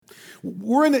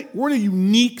We're in a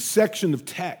unique section of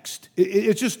text.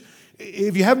 It's just,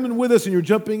 if you haven't been with us and you're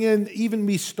jumping in, even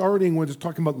me starting when it's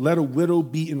talking about let a widow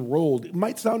be enrolled, it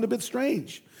might sound a bit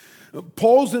strange.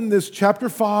 Paul's in this chapter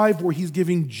 5 where he's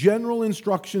giving general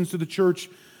instructions to the church,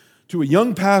 to a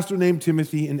young pastor named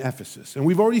Timothy in Ephesus. And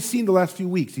we've already seen the last few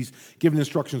weeks, he's given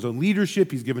instructions on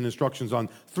leadership, he's given instructions on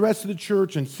threats to the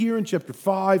church, and here in chapter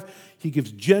 5, he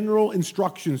gives general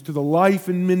instructions to the life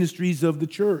and ministries of the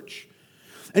church.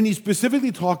 And he's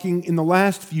specifically talking in the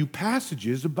last few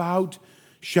passages about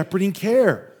shepherding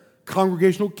care,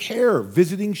 congregational care,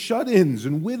 visiting shut-ins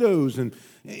and widows, and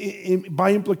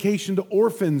by implication to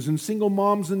orphans and single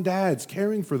moms and dads,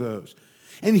 caring for those.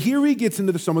 And here he gets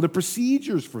into some of the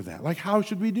procedures for that. Like, how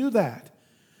should we do that?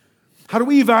 How do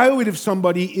we evaluate if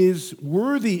somebody is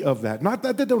worthy of that? Not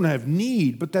that they don't have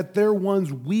need, but that they're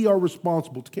ones we are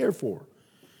responsible to care for.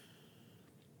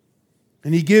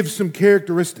 And he gives some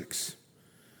characteristics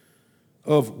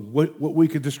of what we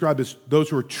could describe as those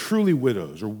who are truly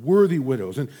widows or worthy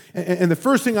widows. And the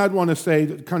first thing I'd want to say,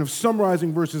 kind of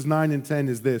summarizing verses 9 and 10,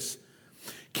 is this.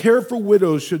 Care for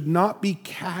widows should not be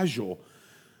casual,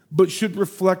 but should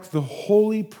reflect the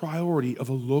holy priority of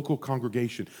a local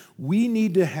congregation. We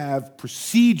need to have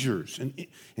procedures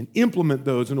and implement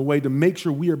those in a way to make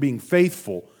sure we are being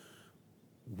faithful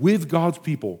with God's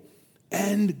people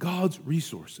and God's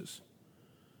resources.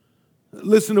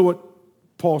 Listen to what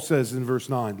Paul says in verse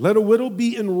 9. Let a widow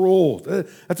be enrolled.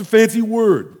 That's a fancy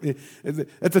word.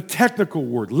 That's a technical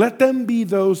word. Let them be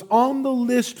those on the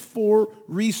list for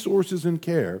resources and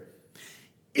care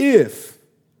if.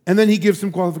 And then he gives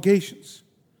some qualifications.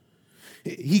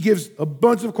 He gives a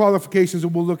bunch of qualifications that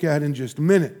we'll look at in just a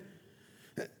minute.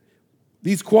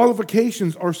 These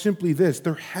qualifications are simply this.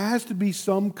 There has to be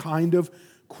some kind of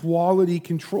quality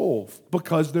control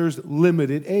because there's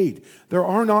limited aid. There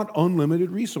are not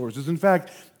unlimited resources. In fact,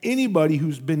 anybody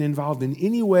who's been involved in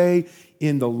any way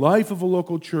in the life of a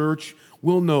local church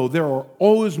will know there are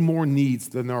always more needs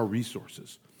than there are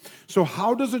resources. So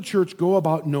how does a church go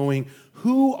about knowing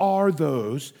who are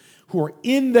those who are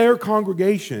in their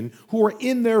congregation, who are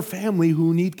in their family,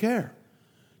 who need care,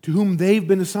 to whom they've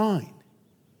been assigned?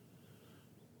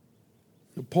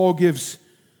 Paul gives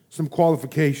some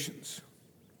qualifications.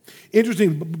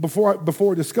 Interesting, before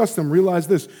I discuss them, realize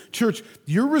this. Church,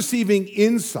 you're receiving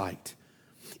insight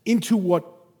into what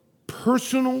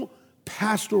personal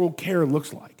pastoral care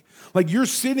looks like. Like you're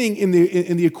sitting in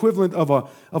the equivalent of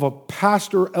a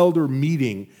pastor-elder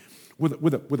meeting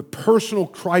with a personal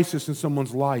crisis in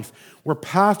someone's life, where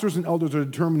pastors and elders are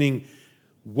determining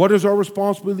what is our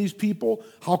responsibility to these people,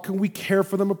 how can we care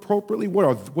for them appropriately,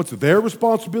 what's their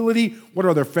responsibility, what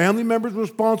are their family members'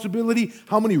 responsibility,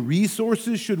 how many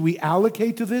resources should we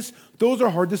allocate to this? Those are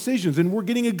hard decisions, and we're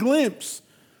getting a glimpse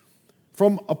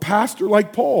from a pastor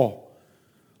like Paul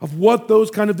of what those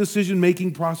kind of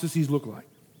decision-making processes look like.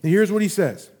 And here's what he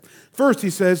says. First, he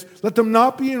says, let them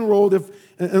not be enrolled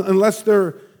unless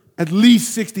they're at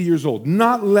least 60 years old,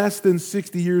 not less than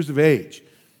 60 years of age.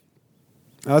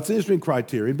 Now, that's an interesting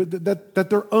criterion, but that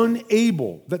they're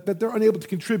unable, that they're unable to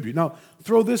contribute. Now,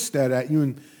 throw this stat at you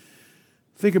and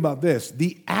think about this.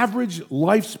 The average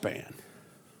lifespan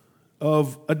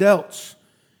of adults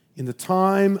in the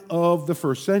time of the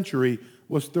first century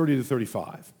was 30 to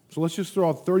 35. So let's just throw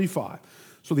out 35.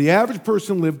 So the average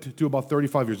person lived to about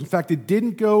 35 years. In fact, it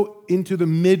didn't go into the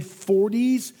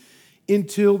mid-40s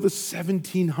until the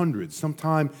 1700s,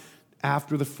 sometime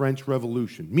after the French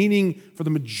Revolution, meaning for the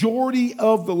majority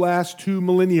of the last 2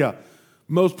 millennia,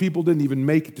 most people didn't even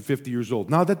make it to 50 years old.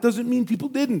 Now, that doesn't mean people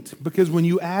didn't, because when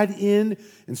you add in,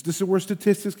 and this is where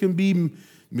statistics can be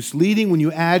misleading, when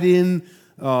you add in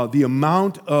the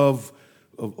amount of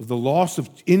the loss of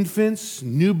infants,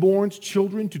 newborns,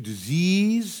 children to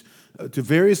disease, to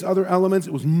various other elements,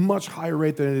 it was much higher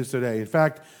rate than it is today. In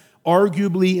fact,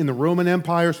 arguably in the Roman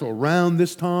Empire, so around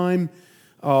this time,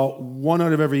 1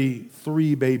 out of every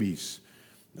 3 babies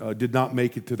did not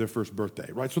make it to their first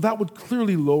birthday, right? So that would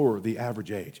clearly lower the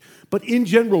average age. But in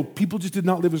general, people just did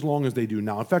not live as long as they do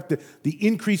now. In fact, the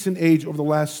increase in age over the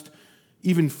last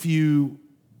even few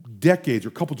decades or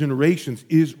couple generations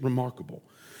is remarkable.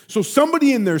 So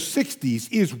somebody in their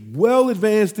 60s is well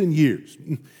advanced in years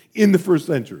in the first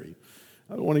century.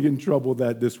 I don't want to get in trouble with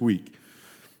that this week.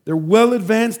 They're well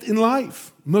advanced in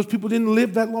life. Most people didn't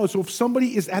live that long. So if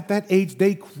somebody is at that age,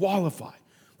 they qualify.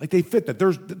 Like they fit that.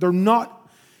 They're not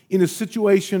in a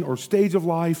situation or stage of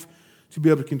life to be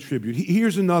able to contribute.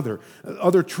 Here's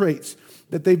other traits,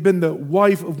 that they've been the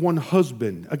wife of one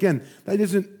husband. Again, that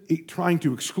isn't trying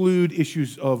to exclude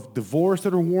issues of divorce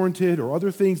that are warranted or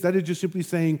other things. That is just simply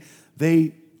saying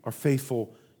they are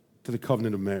faithful to the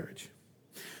covenant of marriage.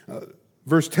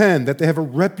 Verse 10, that they have a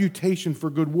reputation for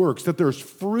good works, that there's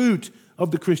fruit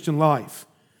of the Christian life,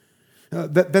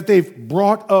 that they've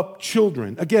brought up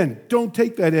children. Again, don't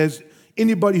take that as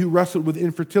anybody who wrestled with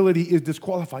infertility is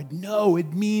disqualified. No,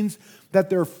 it means that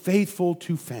they're faithful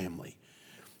to family.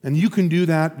 And you can do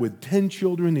that with 10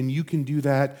 children, and you can do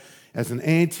that as an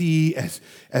auntie, as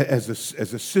a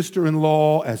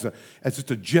sister-in-law, as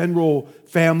just a general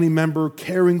family member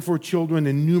caring for children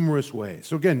in numerous ways.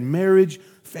 So again, marriage,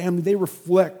 family, they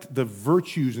reflect the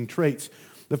virtues and traits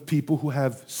of people who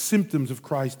have symptoms of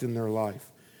Christ in their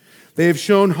life. They have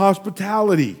shown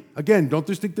hospitality. Again, don't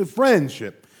just think of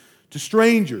friendship, to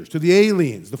strangers, to the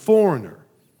aliens, the foreigner,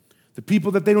 the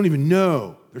people that they don't even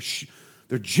know.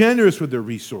 They're generous with their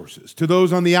resources to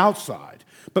those on the outside.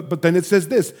 But then it says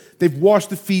this, they've washed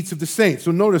the feet of the saints.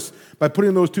 So notice, by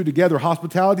putting those two together,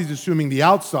 hospitality is assuming the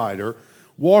outsider,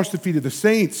 wash the feet of the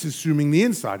saints is assuming the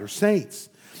insider, saints.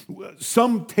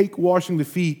 Some take washing the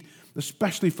feet,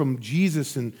 especially from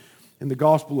Jesus in the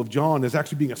Gospel of John, as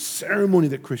actually being a ceremony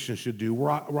that Christians should do,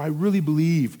 where I really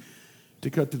believe, to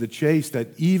cut to the chase, that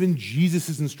even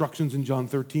Jesus' instructions in John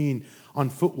 13 on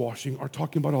foot washing are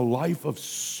talking about a life of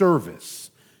service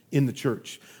in the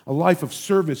church, a life of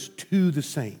service to the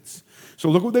saints. So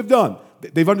look what they've done.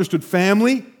 They've understood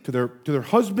family, to their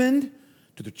husband,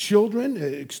 to their children,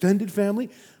 extended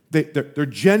family. They're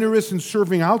generous in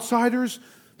serving outsiders.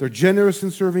 They're generous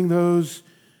in serving those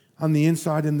on the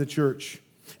inside in the church.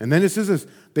 And then it says this,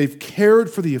 they've cared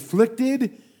for the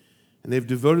afflicted, and they've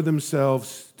devoted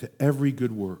themselves to every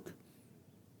good work.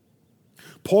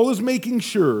 Paul is making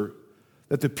sure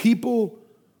that the people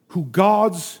who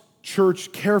God's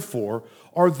church care for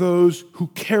are those who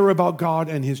care about God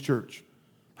and his church.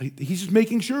 He's just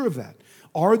making sure of that.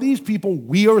 Are these people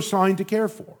we are assigned to care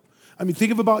for? I mean,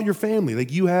 think about your family.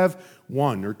 Like you have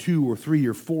 1 or 2 or 3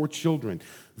 or 4 children.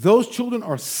 Those children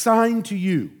are assigned to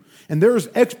you. And there's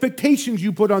expectations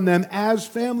you put on them as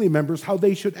family members, how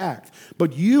they should act.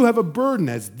 But you have a burden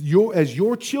as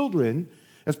your children,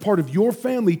 as part of your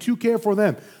family, to care for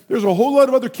them. There's a whole lot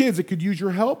of other kids that could use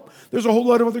your help. There's a whole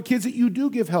lot of other kids that you do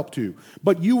give help to.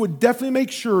 But you would definitely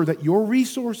make sure that your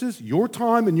resources, your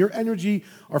time, and your energy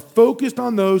are focused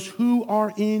on those who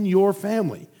are in your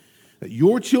family. That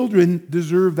your children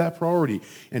deserve that priority.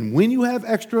 And when you have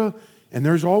extra, and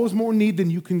there's always more need than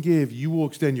you can give, you will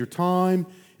extend your time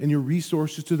and your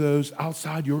resources to those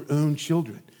outside your own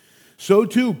children. So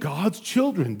too, God's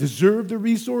children deserve the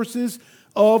resources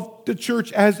of the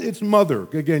church as its mother.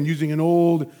 Again, using an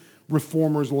old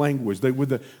reformers language,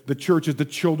 the church is the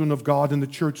children of God and the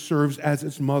church serves as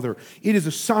its mother. It is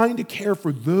assigned to care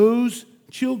for those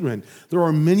children. There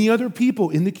are many other people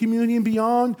in the community and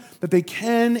beyond that they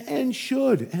can and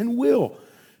should and will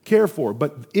care for,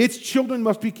 but its children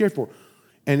must be cared for.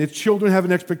 And its children have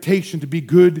an expectation to be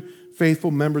good,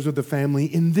 faithful members of the family,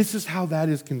 and this is how that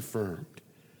is confirmed.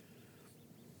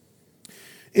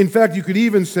 In fact, you could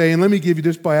even say, and let me give you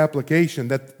this by application,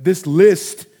 that this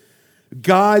list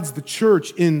guides the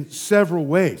church in several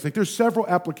ways. Like there's several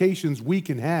applications we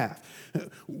can have.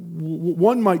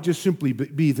 One might just simply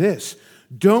be this: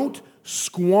 don't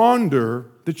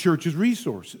squander the church's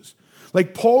resources.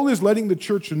 Like Paul is letting the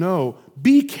church know,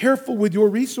 be careful with your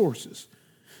resources.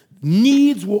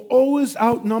 Needs will always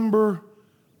outnumber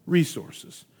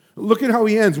resources. Look at how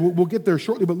he ends. We'll get there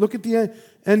shortly, but look at the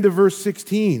end of verse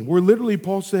 16, where literally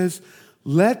Paul says,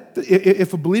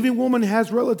 if a believing woman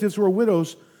has relatives who are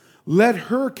widows, let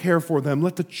her care for them.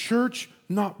 Let the church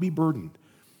not be burdened.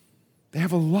 They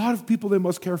have a lot of people they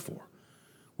must care for.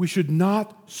 We should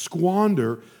not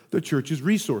squander the church's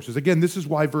resources. Again, this is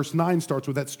why verse 9 starts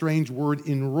with that strange word,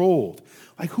 enrolled.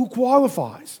 Like, who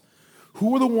qualifies?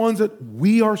 Who are the ones that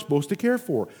we are supposed to care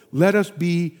for? Let us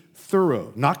be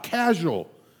thorough, not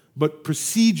casual, but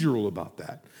procedural about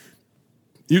that.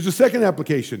 Here's the second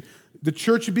application. The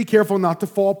church should be careful not to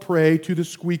fall prey to the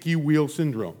squeaky wheel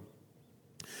syndrome.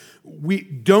 We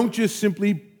don't just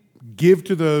simply give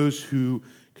to those who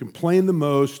complain the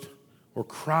most or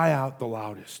cry out the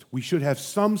loudest. We should have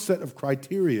some set of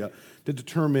criteria to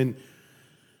determine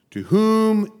to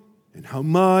whom and how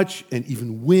much and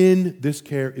even when this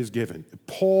care is given.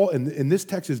 Paul, in this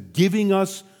text, is giving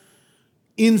us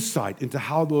insight into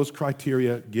how those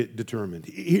criteria get determined.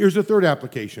 Here's a third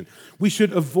application. We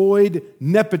should avoid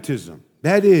nepotism.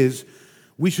 That is,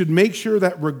 we should make sure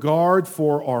that regard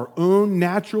for our own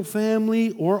natural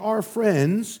family or our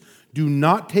friends do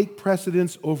not take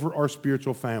precedence over our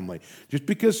spiritual family. Just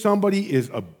because somebody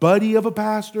is a buddy of a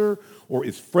pastor or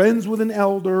is friends with an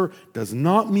elder does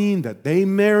not mean that they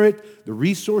merit the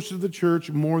resources of the church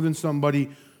more than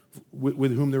somebody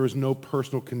with whom there is no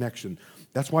personal connection.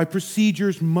 That's why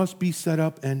procedures must be set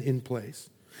up and in place.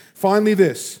 Finally,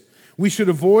 this.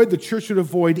 The church should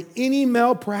avoid any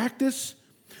malpractice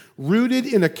rooted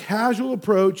in a casual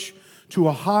approach to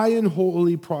a high and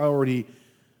holy priority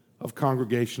of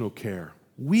congregational care.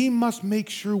 We must make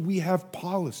sure we have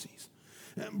policies.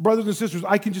 Brothers and sisters,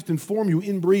 I can just inform you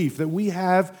in brief that we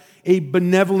have a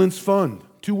benevolence fund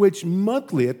to which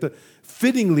monthly,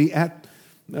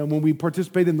 when we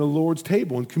participate in the Lord's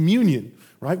table and communion,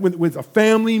 right, with a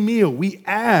family meal, we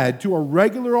add to our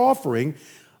regular offering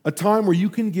a time where you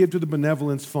can give to the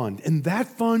benevolence fund. And that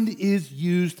fund is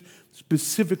used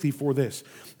specifically for this.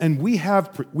 And we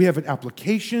have an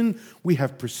application, we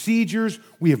have procedures,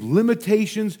 we have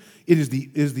limitations. It is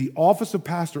the office of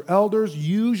pastor elders,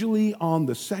 usually on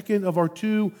the second of our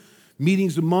 2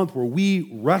 meetings a month, where we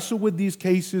wrestle with these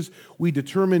cases. We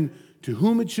determine to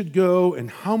whom it should go and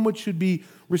how much should be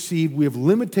received. We have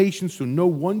limitations, so no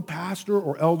one pastor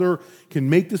or elder can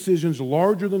make decisions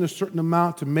larger than a certain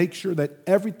amount to make sure that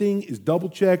everything is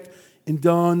double-checked and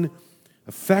done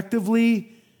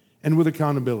effectively and with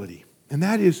accountability. And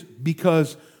that is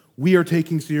because we are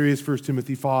taking serious 1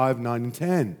 Timothy 5, 9, and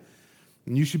 10.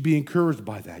 And you should be encouraged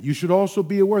by that. You should also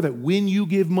be aware that when you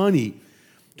give money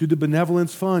to the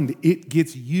benevolence fund, it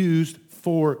gets used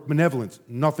for benevolence,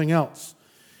 nothing else.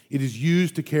 It is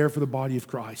used to care for the body of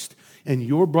Christ. And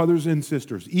your brothers and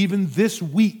sisters, even this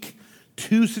week,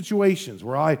 2 situations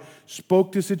where I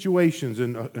spoke to situations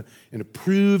and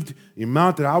approved the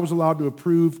amount that I was allowed to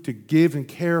approve to give and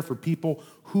care for people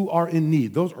who are in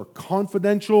need. Those are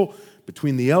confidential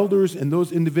between the elders and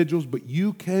those individuals, but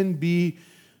you can be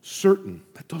certain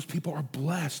that those people are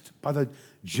blessed by the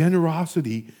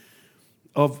generosity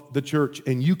of the church,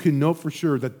 and you can know for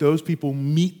sure that those people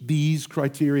meet these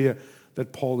criteria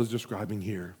that Paul is describing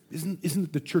here.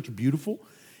 Isn't the church beautiful?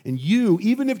 And you,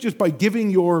 even if just by giving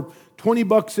your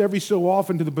 $20 every so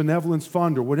often to the benevolence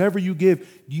fund or whatever you give,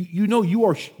 you know you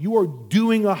are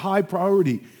doing a high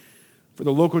priority for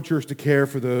the local church to care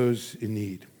for those in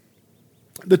need.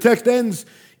 The text ends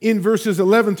in verses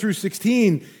 11 through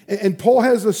 16, and Paul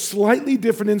has a slightly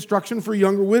different instruction for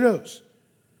younger widows.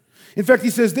 In fact, he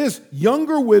says this: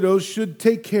 younger widows should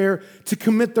take care to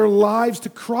commit their lives to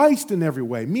Christ in every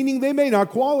way, meaning they may not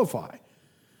qualify.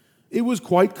 It was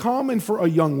quite common for a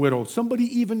young widow, somebody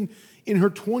even in her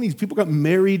 20s. People got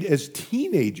married as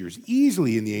teenagers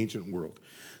easily in the ancient world.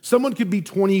 Someone could be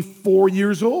 24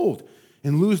 years old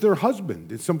and lose their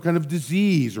husband in some kind of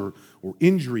disease or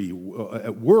injury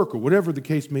at work or whatever the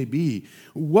case may be.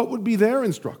 What would be their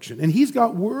instruction? And he's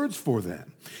got words for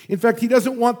them. In fact, he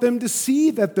doesn't want them to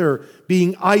see that they're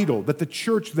being idle, that the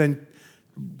church then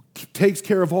takes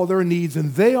care of all their needs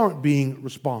and they aren't being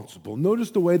responsible. Notice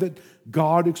the way that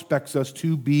God expects us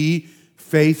to be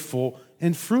faithful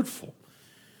and fruitful.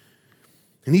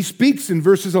 And he speaks in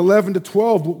verses 11 to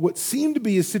 12 what seemed to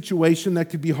be a situation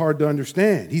that could be hard to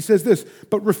understand. He says this: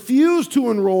 but refuse to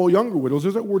enroll younger widows.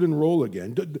 There's that word enroll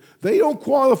again. They don't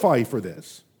qualify for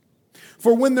this.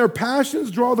 For when their passions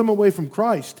draw them away from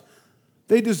Christ,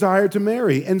 they desire to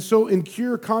marry, and so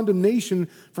incur condemnation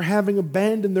for having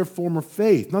abandoned their former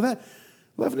faith. Now that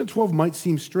 11 and 12 might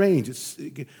seem strange.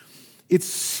 It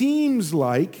seems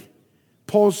like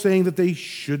Paul's saying that they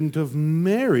shouldn't have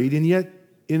married, and yet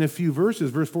in a few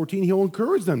verses, verse 14, he'll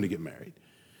encourage them to get married.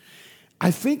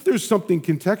 I think there's something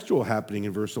contextual happening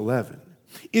in verse 11.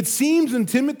 It seems in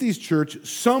Timothy's church,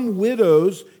 some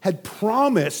widows had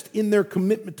promised in their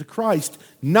commitment to Christ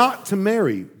not to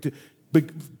marry,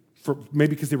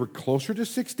 maybe because they were closer to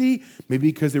 60, maybe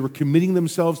because they were committing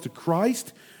themselves to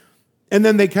Christ, and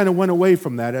then they kind of went away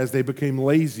from that as they became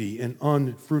lazy and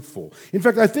unfruitful. In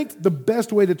fact, I think the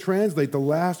best way to translate the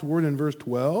last word in verse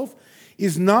 12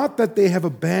 is not that they have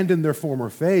abandoned their former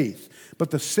faith,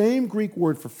 but the same Greek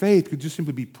word for faith could just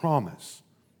simply be promise.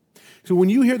 So when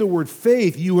you hear the word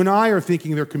faith, you and I are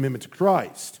thinking their commitment to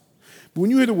Christ. But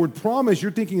when you hear the word promise, you're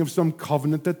thinking of some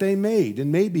covenant that they made.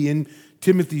 And maybe in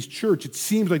Timothy's church, it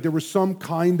seems like there was some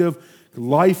kind of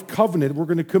life covenant we're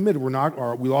going to commit. We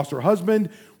lost our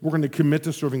husband. We're going to commit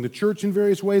to serving the church in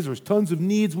various ways. There's tons of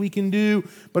needs we can do.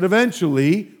 But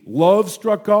eventually, love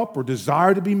struck up, or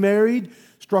desire to be married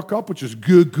struck up, which is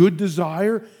good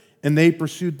desire, and they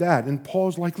pursued that. And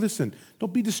Paul's like, listen,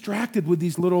 don't be distracted with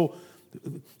these little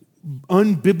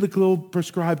unbiblical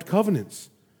prescribed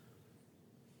covenants.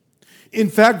 In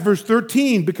fact, verse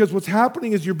 13, because what's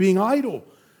happening is you're being idle.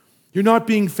 You're not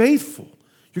being faithful.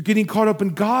 You're getting caught up in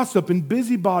gossip and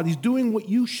busybodies, doing what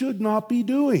you should not be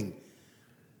doing.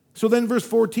 So then verse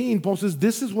 14, Paul says,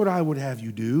 this is what I would have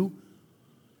you do.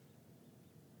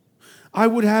 I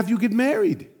would have you get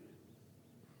married.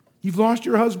 You've lost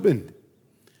your husband.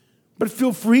 but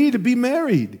feel free to be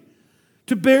married,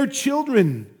 to bear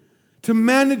children, to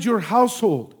manage your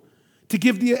household, to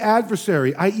give the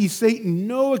adversary, i.e. Satan,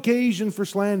 no occasion for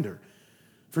slander.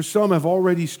 For some have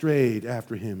already strayed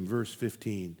after him, verse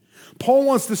 15. Paul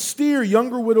wants to steer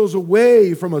younger widows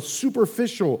away from a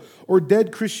superficial or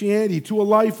dead Christianity to a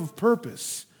life of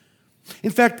purpose. In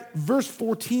fact, verse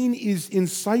 14 is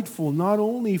insightful not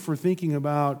only for thinking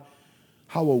about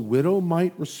how a widow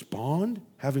might respond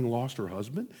having lost her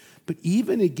husband, but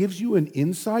even it gives you an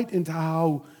insight into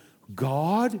how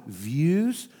God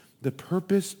views the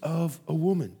purpose of a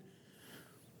woman.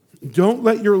 Don't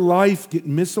let your life get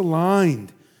misaligned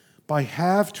by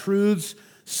half-truths,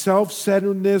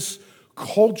 self-centeredness,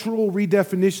 cultural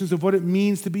redefinitions of what it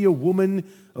means to be a woman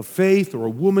of faith or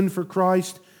a woman for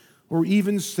Christ, or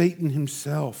even Satan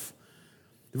himself.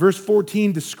 Verse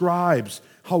 14 describes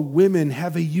how women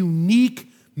have a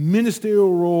unique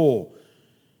ministerial role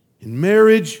in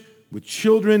marriage, with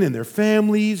children and their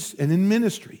families, and in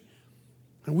ministry.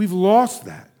 And we've lost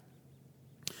that.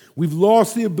 We've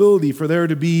lost the ability for there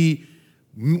to be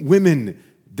women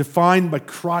defined by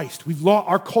Christ.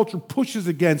 Our culture pushes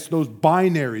against those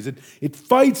binaries. It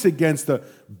fights against the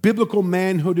biblical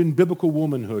manhood and biblical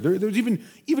womanhood. There's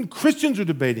even Christians are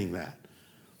debating that.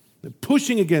 They're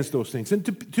pushing against those things. And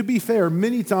to be fair,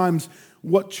 many times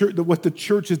what the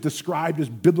church has described as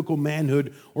biblical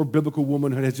manhood or biblical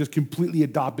womanhood has just completely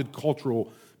adopted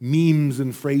cultural memes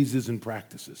and phrases and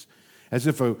practices. As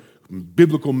if a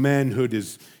biblical manhood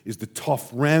is the tough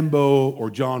Rambo or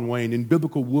John Wayne, and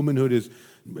biblical womanhood is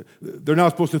they're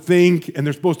not supposed to think, and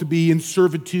they're supposed to be in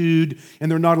servitude,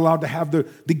 and they're not allowed to have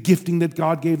the gifting that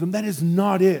God gave them. That is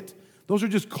not it. Those are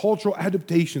just cultural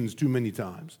adaptations too many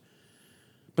times.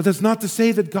 But that's not to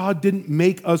say that God didn't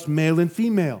make us male and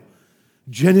female.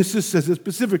 Genesis says it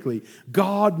specifically.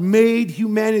 God made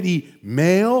humanity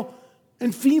male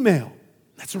and female.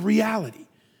 That's a reality.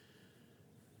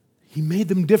 He made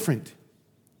them different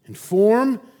in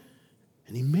form,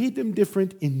 and he made them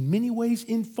different in many ways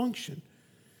in function.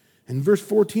 And verse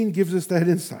 14 gives us that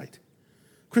insight.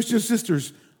 Christian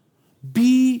sisters,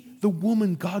 be the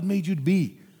woman God made you to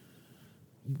be.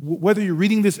 Whether you're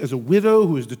reading this as a widow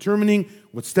who is determining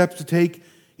what steps to take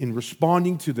in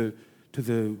responding to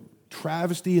the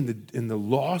travesty and the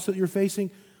loss that you're facing,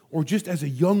 or just as a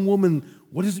young woman,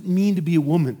 what does it mean to be a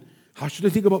woman? How should I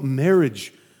think about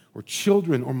marriage or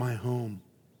children or my home?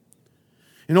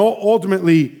 And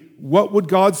ultimately, what would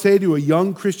God say to a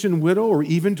young Christian widow or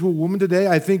even to a woman today?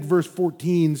 I think verse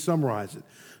 14 summarizes it.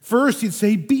 First, he'd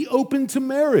say, be open to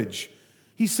marriage.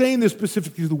 He's saying this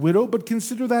specifically to the widow, but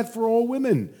consider that for all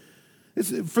women.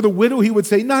 For the widow, he would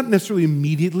say, not necessarily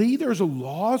immediately. There's a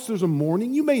loss, there's a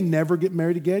mourning. You may never get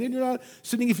married again, and you're not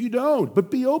sinning if you don't, but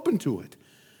be open to it.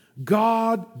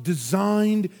 God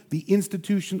designed the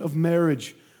institution of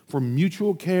marriage for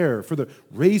mutual care, for the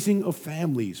raising of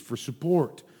families, for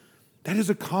support. That is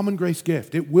a common grace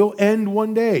gift. It will end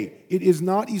one day. It is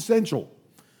not essential,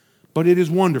 but it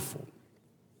is wonderful.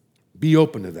 Be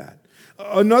open to that.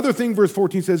 Another thing verse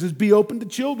 14 says is be open to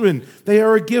children. They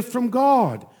are a gift from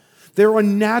God. They're a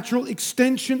natural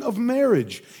extension of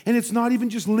marriage. And it's not even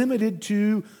just limited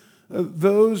to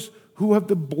those who have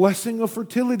the blessing of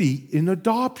fertility in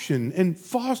adoption and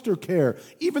foster care.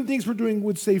 Even things we're doing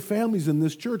with Safe Families in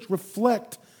this church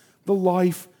reflect the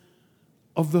life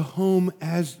of the home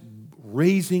as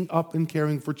raising up and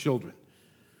caring for children.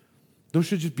 Those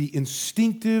should just be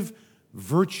instinctive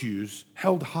virtues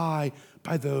held high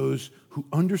by those who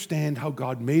understand how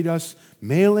God made us,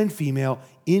 male and female,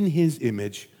 in his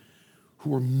image,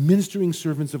 who are ministering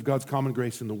servants of God's common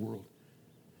grace in the world.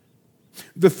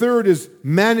 The third is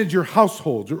manage your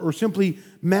households, or simply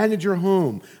manage your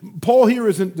home. Paul here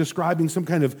isn't describing some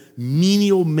kind of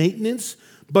menial maintenance,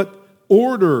 but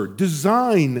order,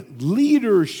 design,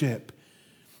 leadership.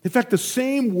 In fact, the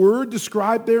same word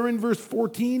described there in verse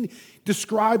 14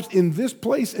 describes in this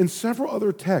place and several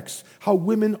other texts how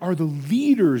women are the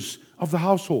leaders of the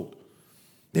household.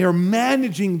 They are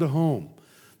managing the home.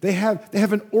 They have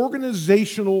an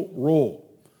organizational role,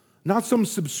 not some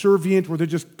subservient where they're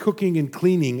just cooking and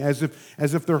cleaning as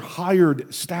if they're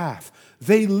hired staff.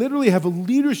 They literally have a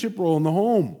leadership role in the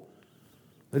home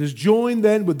that is joined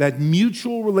then with that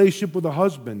mutual relationship with the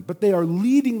husband, but they are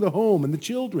leading the home and the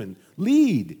children.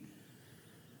 Lead.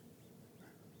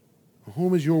 The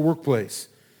home is your workplace.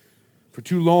 For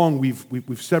too long,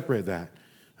 we've separated that.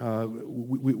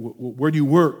 Where do you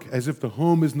work? As if the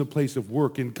home isn't a place of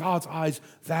work. In God's eyes,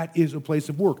 that is a place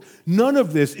of work. None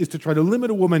of this is to try to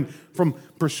limit a woman from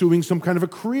pursuing some kind of a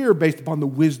career based upon the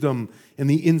wisdom and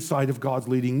the insight of God's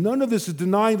leading. None of this is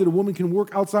denying that a woman can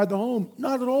work outside the home.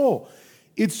 Not at all.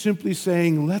 It's simply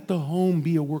saying, let the home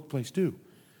be a workplace too.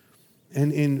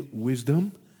 And in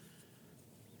wisdom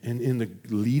and in the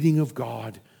leading of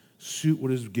God, suit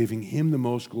what is giving him the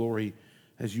most glory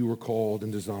as you were called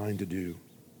and designed to do.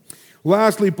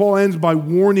 Lastly, Paul ends by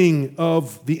warning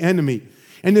of the enemy.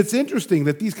 And it's interesting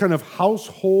that these kind of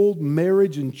household,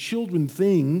 marriage, and children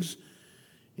things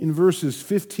in verses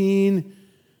 15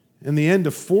 and the end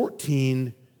of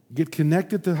 14 get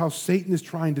connected to how Satan is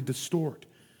trying to distort.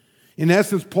 In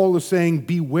essence, Paul is saying,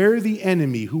 beware the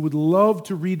enemy who would love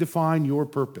to redefine your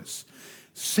purpose.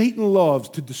 Satan loves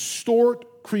to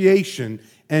distort creation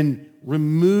and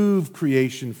remove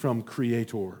creation from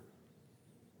Creator.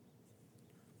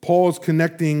 Paul is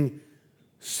connecting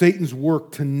Satan's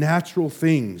work to natural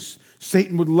things.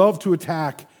 Satan would love to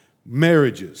attack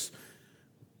marriages,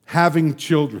 having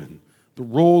children, the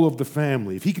role of the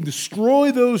family. If he can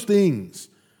destroy those things,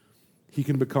 he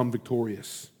can become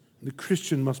victorious. The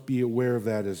Christian must be aware of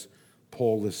that, as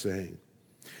Paul is saying.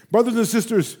 Brothers and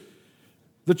sisters,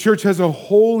 the church has a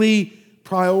holy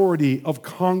priority of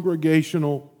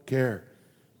congregational care.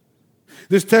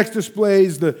 This text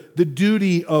displays the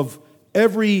duty of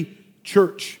every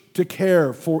church to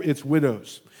care for its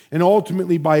widows. And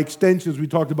ultimately, by extension, as we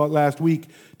talked about last week,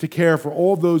 to care for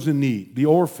all those in need, the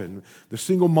orphan, the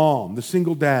single mom, the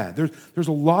single dad. There's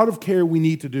a lot of care we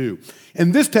need to do.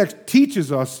 And this text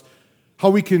teaches us how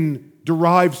we can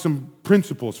derive some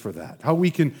principles for that, how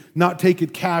we can not take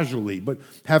it casually, but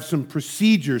have some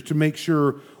procedures to make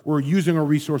sure we're using our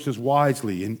resources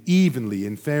wisely and evenly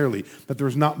and fairly, that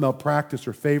there's not malpractice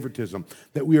or favoritism,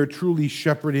 that we are truly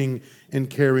shepherding and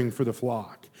caring for the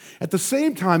flock. At the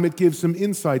same time, it gives some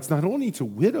insights not only to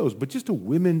widows, but just to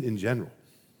women in general,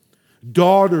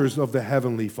 daughters of the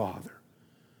Heavenly Father.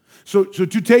 So two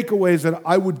takeaways that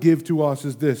I would give to us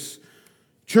is this.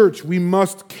 Church, we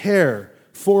must care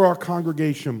for our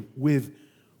congregation with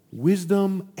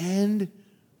wisdom and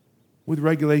with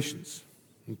regulations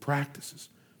and practices.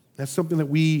 That's something that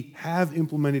we have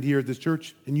implemented here at this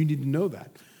church, and you need to know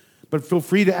that. But feel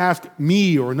free to ask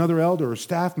me or another elder or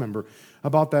staff member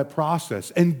about that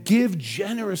process, and give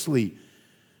generously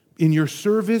in your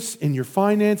service, in your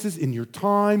finances, in your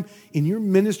time, in your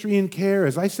ministry and care.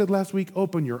 As I said last week,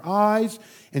 open your eyes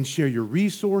and share your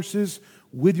resources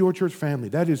with your church family.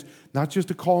 That is not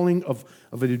just a calling of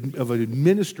an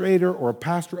administrator or a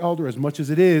pastor elder as much as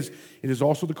it is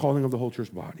also the calling of the whole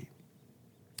church body.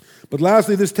 But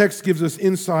lastly, this text gives us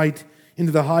insight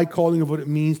into the high calling of what it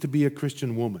means to be a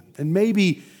Christian woman. And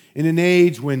maybe in an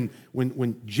age when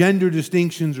gender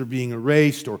distinctions are being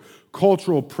erased or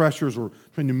cultural pressures are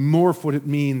trying to morph what it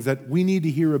means, that we need to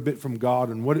hear a bit from God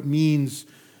on what it means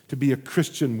to be a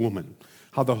Christian woman,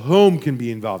 how the home can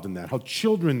be involved in that, how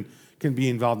children can be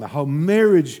involved in that, how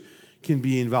marriage can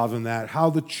be involved in that, how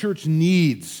the church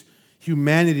needs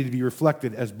humanity to be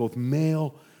reflected as both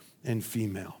male and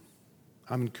female.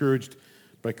 I'm encouraged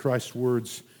by Christ's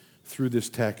words through this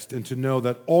text, and to know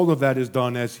that all of that is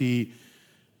done as he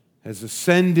has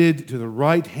ascended to the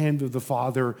right hand of the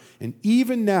Father, and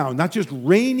even now, not just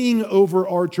reigning over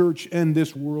our church and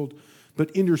this world, but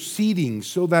interceding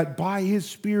so that by his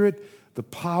Spirit, the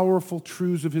powerful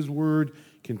truths of his word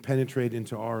can penetrate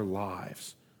into our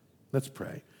lives. Let's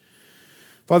pray.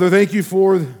 Father, thank you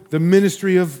for the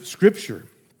ministry of Scripture,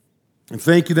 and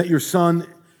thank you that your Son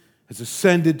has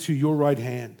ascended to your right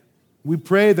hand. We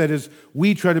pray that as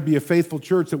we try to be a faithful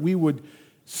church, that we would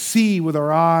see with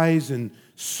our eyes and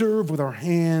serve with our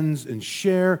hands and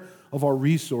share of our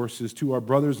resources to our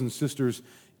brothers and sisters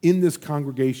in this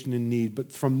congregation in need.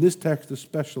 But from this text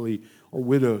especially, our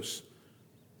widows,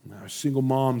 our single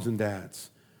moms and dads,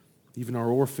 even our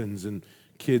orphans and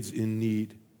kids in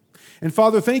need. And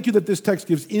Father, thank you that this text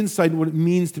gives insight into what it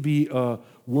means to be a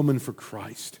woman for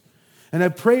Christ. And I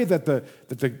pray that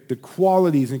the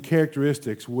qualities and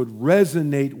characteristics would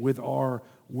resonate with our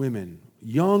women,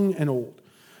 young and old.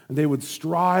 And they would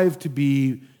strive to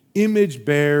be image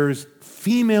bearers,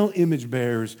 female image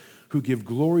bearers, who give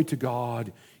glory to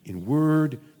God in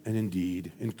word and in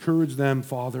deed. Encourage them,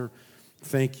 Father.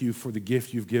 Thank you for the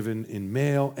gift you've given in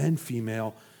male and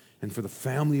female, and for the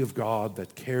family of God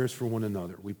that cares for one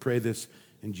another. We pray this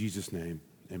in Jesus' name.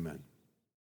 Amen.